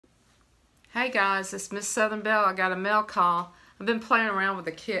Hey guys, it's Miss Southern Belle. I got a mail call. I've been playing around with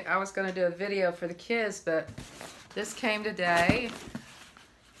the kid. I was going to do a video for the kids, but this came today.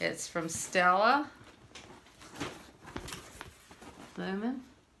 It's from Stella Luna,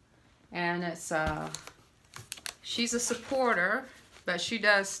 and it's she's a supporter, but she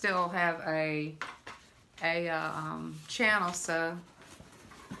does still have a channel. So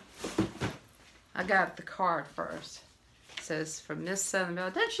I got the card first. It says from Miss Southern Belle.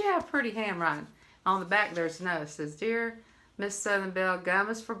 Doesn't she have pretty handwriting? On the back there's a note. It says, "Dear Miss Southern Belle, gum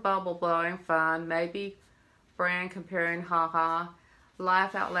is for bubble blowing fun, maybe brand comparing, haha.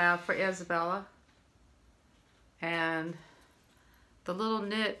 Laugh out loud for Isabella." And the little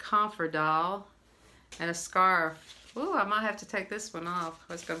knit comfort doll and a scarf. Ooh, I might have to take this one off.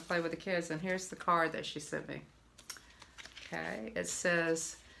 I was going to play with the kids. And here's the card that she sent me. Okay, it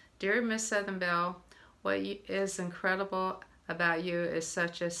says, "Dear Miss Southern Belle, what is incredible about you is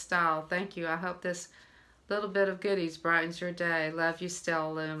such a style. Thank you. I hope this little bit of goodies brightens your day. Love you,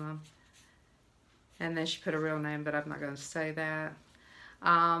 Stella Luna." And then she put a real name, but I'm not going to say that.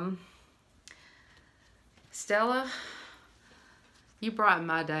 Stella, you brighten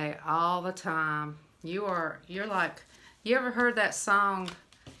my day all the time. You're like, you ever heard that song,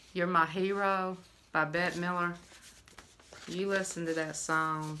 "You're My Hero" by Bette Miller? You listen to that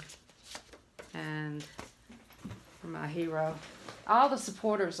song and you're my hero. All the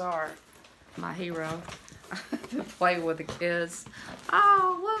supporters are my hero. To play with the kids.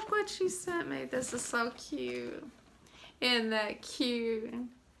 Oh, look what she sent me. This is so cute. Isn't that cute? I'm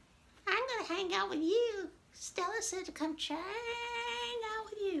gonna hang out with you. Stella said to come hang out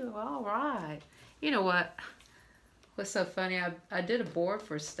with you. All right. You know what? What's so funny? I did a board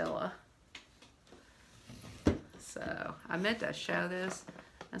for Stella. So I meant to show this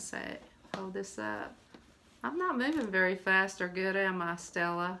and say, hold this up. I'm not moving very fast or good, am I,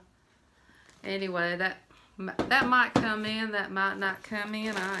 Stella? Anyway, that might come in, that might not come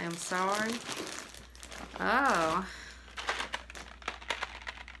in. I am sorry. Oh.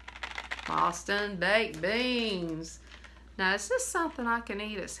 Boston baked beans. Now, is this something I can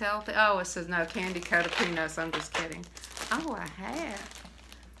eat? It's healthy. Oh, it says no candy coated peanuts. I'm just kidding. Oh, a hat.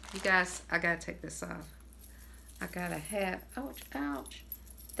 You guys, I gotta take this off. I got a hat. Ouch, ouch.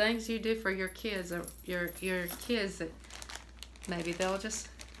 Things you do for your kids, or your kids that maybe they'll just,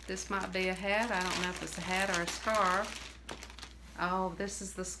 this might be a hat. I don't know if it's a hat or a scarf. Oh, this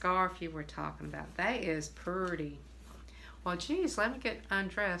is the scarf you were talking about. That is pretty. Well, geez, let me get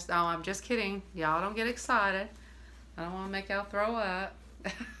undressed. Oh, I'm just kidding. Y'all don't get excited. I don't want to make y'all throw up.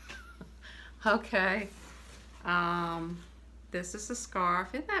 Okay. This is a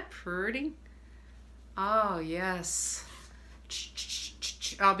scarf. Isn't that pretty? Oh, yes.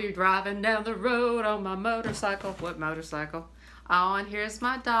 I'll be driving down the road on my motorcycle. What motorcycle? Oh, and here's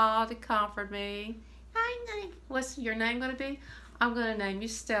my doll to comfort me. What's your name going to be? I'm going to name you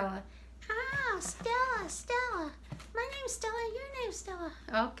Stella. Oh, Stella, Stella. My name's Stella, your name's Stella.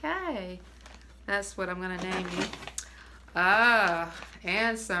 Okay. That's what I'm going to name you. Ah,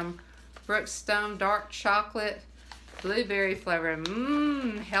 and some Brookstone dark chocolate blueberry flavor.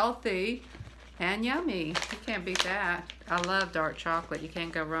 Mmm, healthy and yummy. You can't beat that. I love dark chocolate. You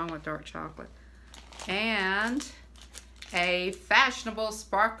can't go wrong with dark chocolate. And a fashionable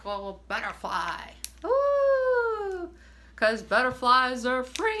sparkle butterfly. Ooh, because butterflies are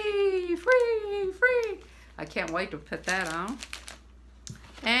free, free, free. I can't wait to put that on.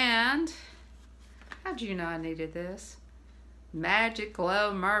 And how'd you know I needed this? Magic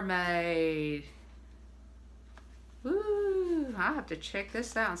Glow Mermaid. Ooh, I have to check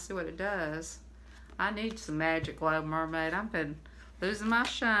this out and see what it does. I need some Magic Glow Mermaid. I've been losing my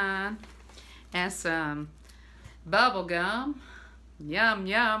shine. And some bubble gum. Yum,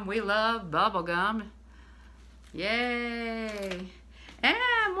 yum. We love bubble gum. Yay.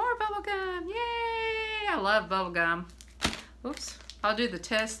 And more bubble gum. Yay. I love bubble gum. Oops. I'll do the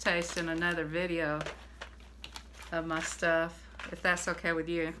test taste in another video of my stuff, if that's okay with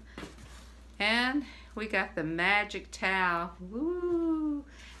you. And we got the magic towel. Woo!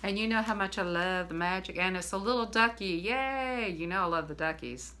 And you know how much I love the magic. And it's a little ducky. Yay! You know I love the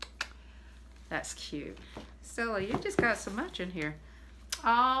duckies. That's cute. Stella, you just got so much in here.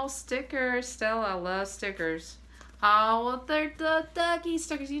 Oh, stickers. Stella, I love stickers. Oh, well, they're the ducky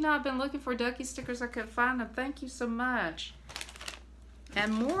stickers. You know, I've been looking for ducky stickers. I couldn't find them. Thank you so much.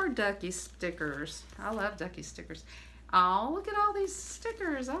 And more ducky stickers. I love ducky stickers. Oh, look at all these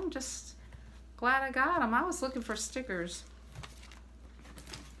stickers. I'm just glad I got them. I was looking for stickers.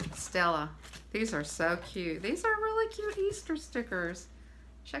 Stella, these are so cute. These are really cute Easter stickers.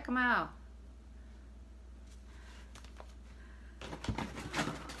 Check them out.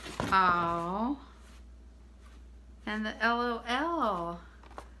 Oh. And the LOL.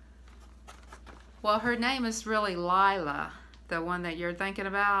 Well, her name is really Lila, the one that you're thinking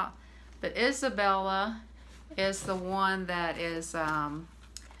about. But Isabella is the one that is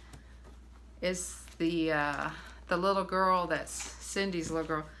the little girl that's Cindy's little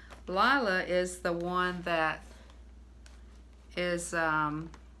girl. Lila is the one that is the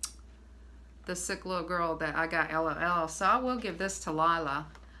sick little girl that I got LOL. So I will give this to Lila.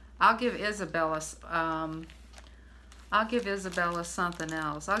 I'll give Isabella something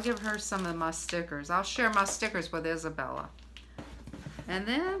else. I'll give her some of my stickers. I'll share my stickers with Isabella. And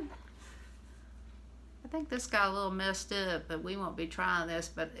then I think this got a little messed up, but we won't be trying this,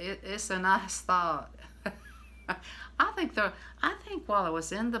 but it's a nice thought. I think while it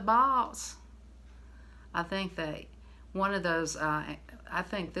was in the box, I think that one of those, I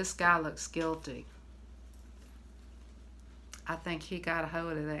think this guy looks guilty. I think he got a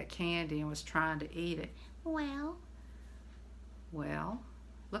hold of that candy and was trying to eat it. Well,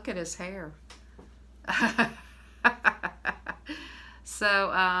 look at his hair.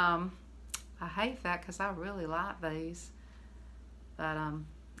 So, I hate that because I really like these. But,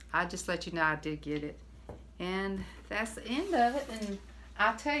 I just let you know I did get it. And that's the end of it. And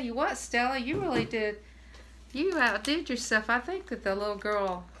I'll tell you what, Stella, you outdid yourself. I think that the little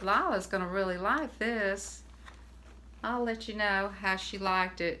girl, Lila's going to really like this. I'll let you know how she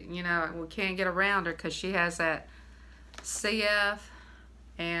liked it. You know, we can't get around her because she has that CF.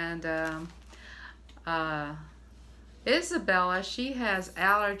 And Isabella, she has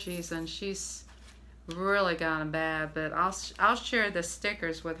allergies and she's really gone bad. But I'll share the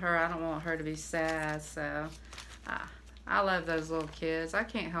stickers with her. I don't want her to be sad. So I love those little kids. I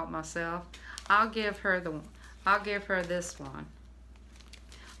can't help myself. I'll give her this one.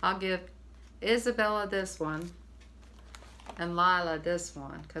 I'll give Isabella this one. And Lila this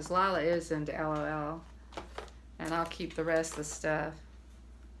one, because Lila is into LOL. And I'll keep the rest of the stuff.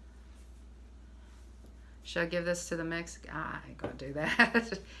 Should I give this to the Mexican? I ain't gonna do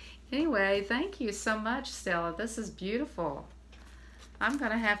that. Anyway, thank you so much, Stella. This is beautiful. I'm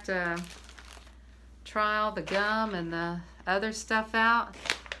gonna have to try all the gum and the other stuff out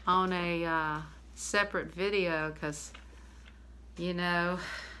on a separate video, because, you know,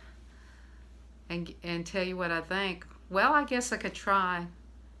 and tell you what I think. Well, I guess I could try.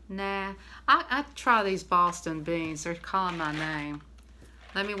 Nah, I'd try these Boston beans. They're calling my name.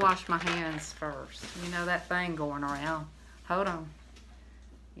 Let me wash my hands first. You know that thing going around. Hold on.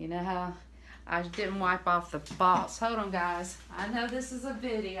 You know how I didn't wipe off the box. Hold on, guys. I know this is a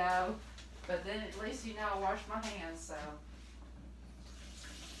video, but then at least you know I washed my hands, so.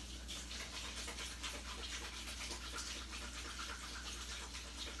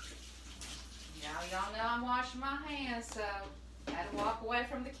 Y'all know I'm washing my hands, so I had to walk away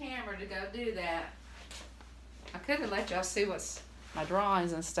from the camera to go do that. I could have let y'all see what's my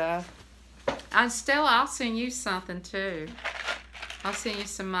drawings and stuff. And Stella, I'll send you something too. I'll send you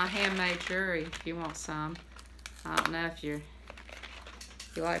some of my handmade jewelry if you want some. I don't know if you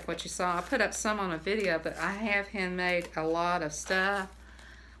like what you saw. I put up some on a video, but I have handmade a lot of stuff.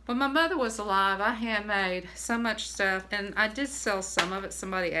 When my mother was alive, I handmade so much stuff, and I did sell some of it.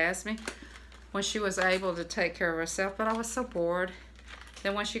 Somebody asked me when she was able to take care of herself, but I was so bored.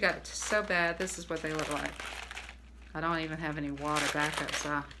 Then when she got so bad, this is what they look like. I don't even have any water backup,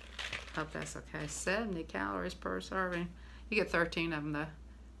 so I hope that's okay. 70 calories per serving. You get 13 of them though.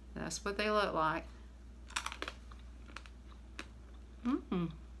 That's what they look like.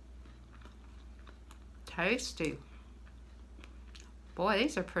 Tasty. Boy,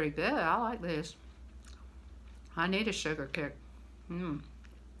 these are pretty good. I like this. I need a sugar kick.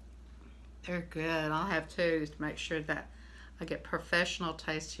 They're good. I'll have two to make sure that I get professional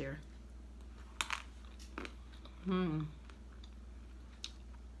taste here.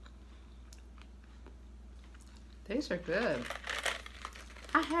 These are good.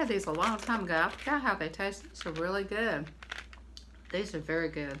 I had these a long time ago. I forgot how they taste. These are really good. These are very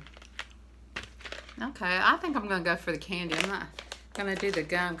good. Okay, I think I'm gonna go for the candy. I'm not gonna do the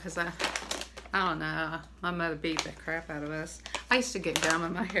gum because I don't know. My mother beat the crap out of us. I used to get gum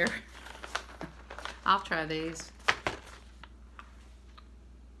in my hair. I'll try these.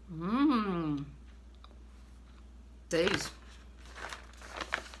 These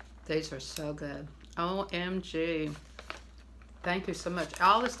are so good. OMG. Thank you so much.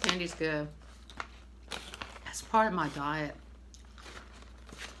 All this candy's good. It's part of my diet.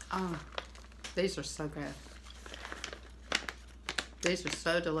 These are so good. These are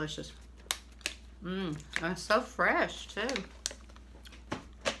so delicious. And so fresh too.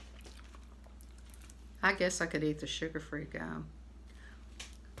 I guess I could eat the sugar-free gum.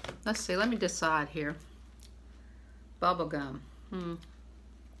 Let's see, let me decide here. Bubble gum. I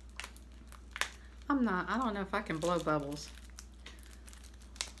don't know if I can blow bubbles.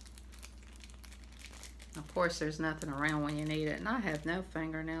 Of course, there's nothing around when you need it, and I have no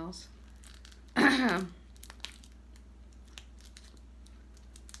fingernails.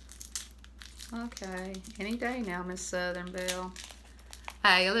 Okay, any day now, Miss Southern Belle.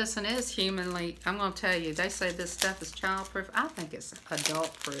 Hey, listen, it's humanly, I'm going to tell you, they say this stuff is childproof. I think it's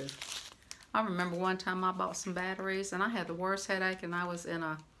adult-proof. I remember one time I bought some batteries, and I had the worst headache, and I was in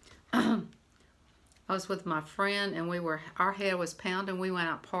a, I was with my friend, and our head was pounding. We went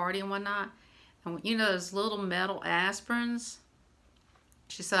out partying one night, and you know those little metal aspirins?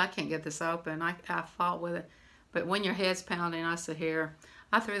 She said, I can't get this open. I fought with it. But when your head's pounding, I said, here.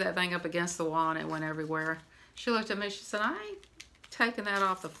 I threw that thing up against the wall, and it went everywhere. She looked at me, she said, I ain't taking that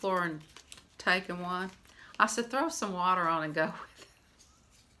off the floor and taking one. I said, throw some water on and go with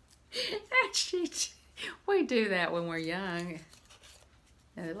it. And we do that when we're young.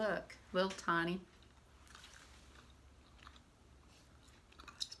 And look, little tiny.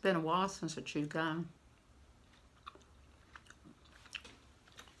 It's been a while since I chewed gum.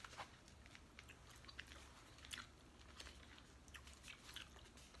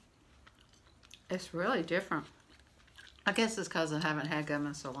 It's really different. I guess it's because I haven't had gum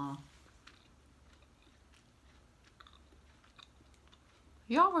in so long.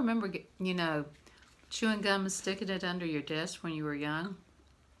 Y'all remember, you know, chewing gum and sticking it under your desk when you were young?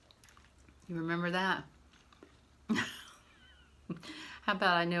 You remember that? How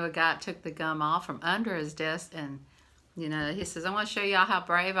about I knew a guy that took the gum off from under his desk, and, you know, he says, I want to show y'all how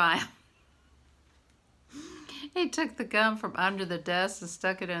brave I am. He took the gum from under the desk and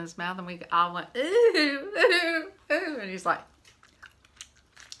stuck it in his mouth, and we all went, ooh, ooh, ooh. And he's like,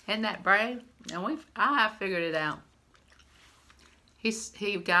 isn't that brave? And I figured it out.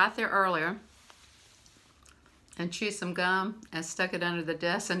 He got there earlier and chewed some gum and stuck it under the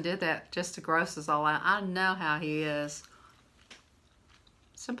desk and did that just to gross us all out. I know how he is.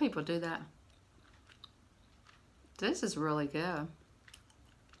 Some people do that. This is really good.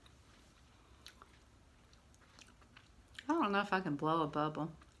 I don't know if I can blow a bubble.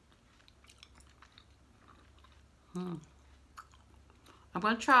 I'm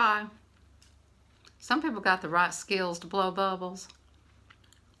going to try. Some people got the right skills to blow bubbles.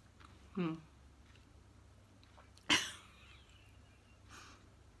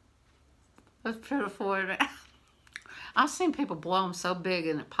 Let's put it forward. I've seen people blow them so big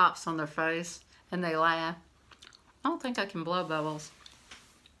and it pops on their face and they laugh. I don't think I can blow bubbles.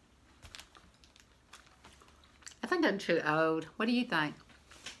 I think I'm too old. What do you think?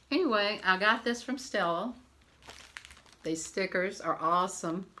 Anyway, I got this from Stella. These stickers are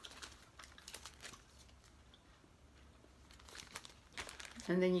awesome.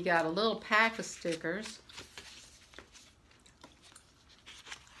 And then you got a little pack of stickers.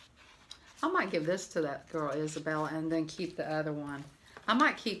 I might give this to that girl Isabella and then keep the other one. I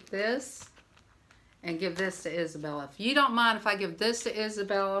might keep this and give this to Isabella. If you don't mind if I give this to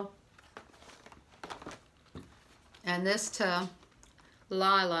Isabella and this to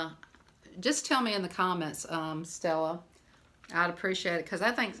Lila, just tell me in the comments, Stella. I'd appreciate it because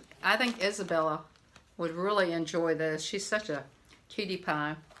I think Isabella would really enjoy this. She's such a cutie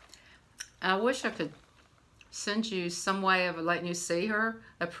pie. I wish I could send you some way of letting you see her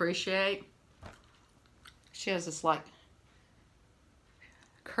appreciate. She has this like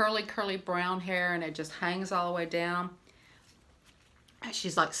curly brown hair and it just hangs all the way down.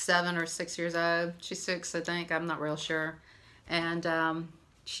 She's like 7 or 6 years old. She's 6, I think. I'm not real sure. And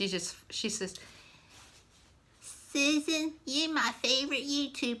she says, Susan, you're my favorite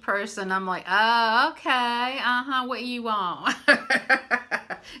YouTube person. I'm like, oh, okay. What you want?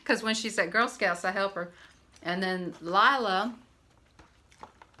 Because when she's at Girl Scouts, I help her. And then Lila,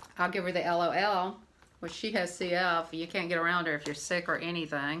 I'll give her the LOL, which she has CF. You can't get around her if you're sick or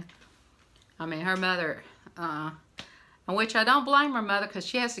anything. I mean, her mother, which I don't blame her mother because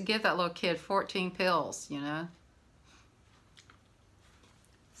she has to give that little kid 14 pills, you know.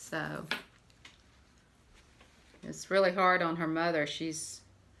 So it's really hard on her mother. She's,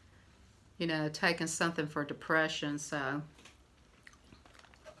 you know, taking something for depression. So,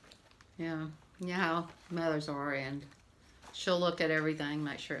 yeah, you know how mothers are, and she'll look at everything,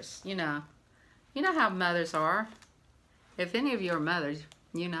 make sure it's, you know how mothers are. If any of you are mothers,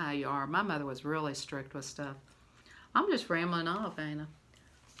 you know how you are. My mother was really strict with stuff. I'm just rambling off, ain't I?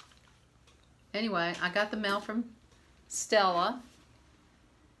 Anyway, I got the mail from Stella.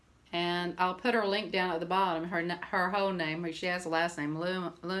 And I'll put her link down at the bottom, her whole name. She has a last name,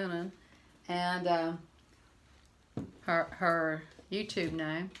 Luna. And her YouTube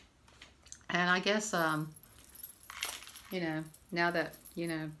name. And I guess, you know, now that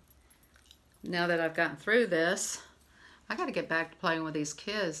I've gotten through this, I got to get back to playing with these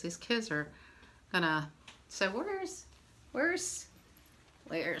kids. These kids are gonna say, where's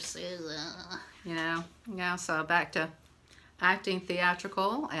Susan? You know, so back to acting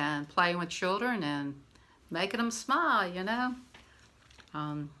theatrical and playing with children and making them smile, you know.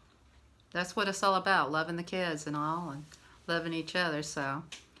 That's what it's all about, loving the kids and all, and loving each other, so.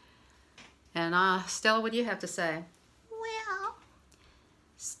 And Stella, what do you have to say? Well,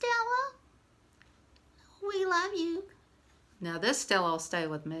 Stella, we love you. Now this Stella will stay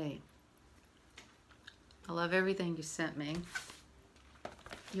with me. I love everything you sent me.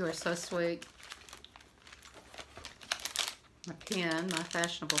 You are so sweet. My pen, my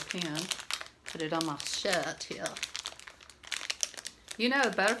fashionable pen. Put it on my shirt here. You know,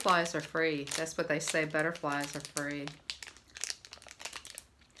 butterflies are free. That's what they say, butterflies are free.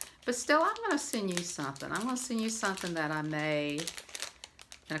 But still, I'm going to send you something. I'm going to send you something that I made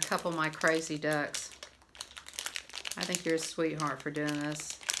and a couple of my crazy ducks. I think you're a sweetheart for doing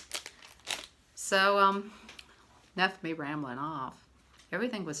this. So, enough of me rambling off.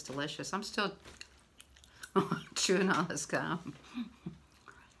 Everything was delicious. I'm still chewing on this gum.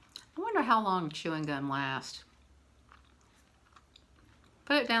 I wonder how long chewing gum lasts.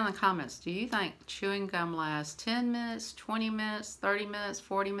 Put it down in the comments. Do you think chewing gum lasts 10 minutes, 20 minutes, 30 minutes,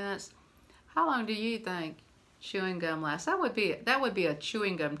 40 minutes? How long do you think chewing gum lasts? That would be a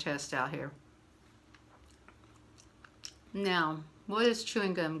chewing gum test out here. Now, what is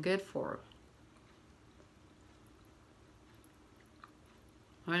chewing gum good for?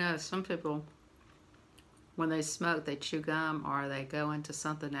 I know some people, when they smoke, they chew gum or they go into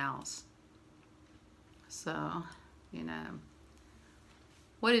something else. So, you know.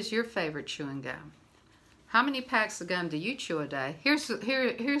 What is your favorite chewing gum? How many packs of gum do you chew a day? Here's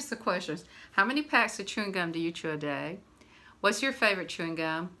the questions. How many packs of chewing gum do you chew a day? What's your favorite chewing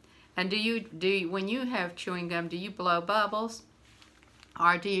gum? And when you have chewing gum, do you blow bubbles?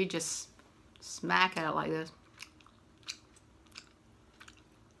 Or do you just smack at it like this?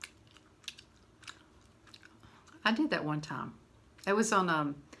 I did that one time. It was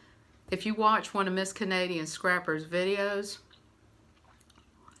on, if you watch one of Miss Canadian Scrapper's videos,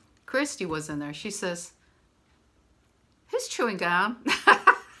 Christy was in there. She says, who's chewing gum?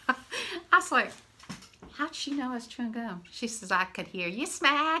 I was like, how'd she know I was chewing gum? She says, I could hear you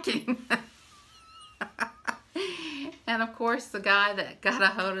smacking. And of course, the guy that got a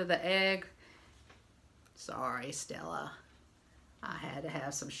hold of the egg, sorry, Stella. I had to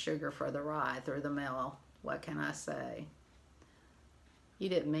have some sugar for the ride through the mail. What can I say? You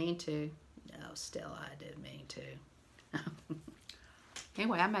didn't mean to. No, Stella, I didn't mean to.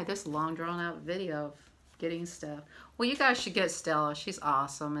 Anyway, I made this long drawn-out video of getting stuff. Well, you guys should get Stella. She's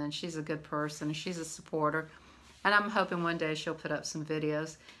awesome, and she's a good person, and she's a supporter. And I'm hoping one day she'll put up some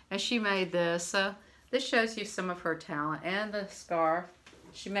videos. And she made this. This shows you some of her talent. And the scarf.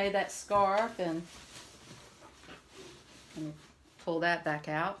 She made that scarf, and let me pull that back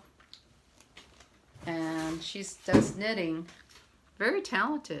out. And she does knitting. Very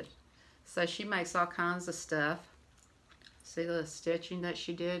talented. So she makes all kinds of stuff. See the stitching that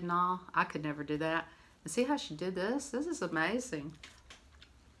she did and all? I could never do that. And see how she did this? This is amazing.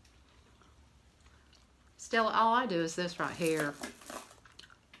 Stella, all I do is this right here.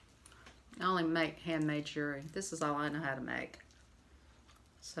 I only make handmade jewelry. This is all I know how to make.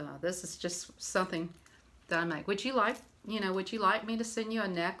 So this is just something that I make. Would you like me to send you a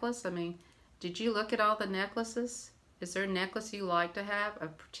necklace? I mean, did you look at all the necklaces? Is there a necklace you like to have, a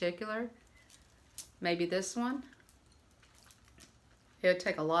particular? Maybe this one? It would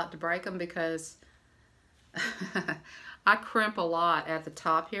take a lot to break them because I crimp a lot at the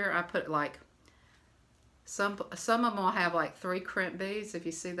top here. I put like, some of them will have like 3 crimp beads. If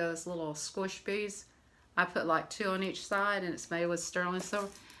you see those little squish beads, I put like 2 on each side, and it's made with sterling silver.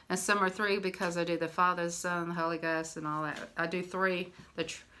 And some are 3 because I do the Father, the Son, the Holy Ghost, and all that. I do 3,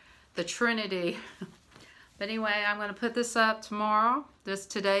 the Trinity. But anyway, I'm going to put this up tomorrow.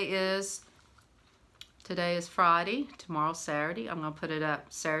 Today is Friday. Tomorrow's Saturday. I'm going to put it up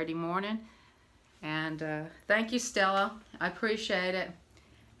Saturday morning. And thank you, Stella. I appreciate it.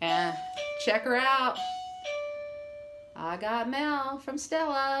 And check her out. I got mail from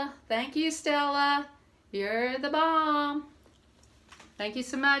Stella. Thank you, Stella. You're the bomb. Thank you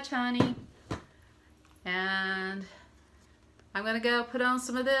so much, honey. And I'm going to go put on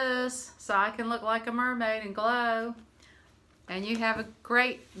some of this so I can look like a mermaid and glow. And you have a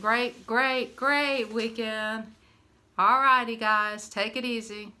great, great, great, great weekend. Alrighty, guys. Take it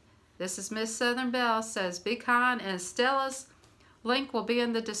easy. This is Miss Southern Belle says be kind, and Stella's link will be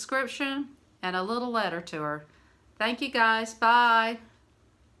in the description. and a little letter to her. Thank you guys. Bye.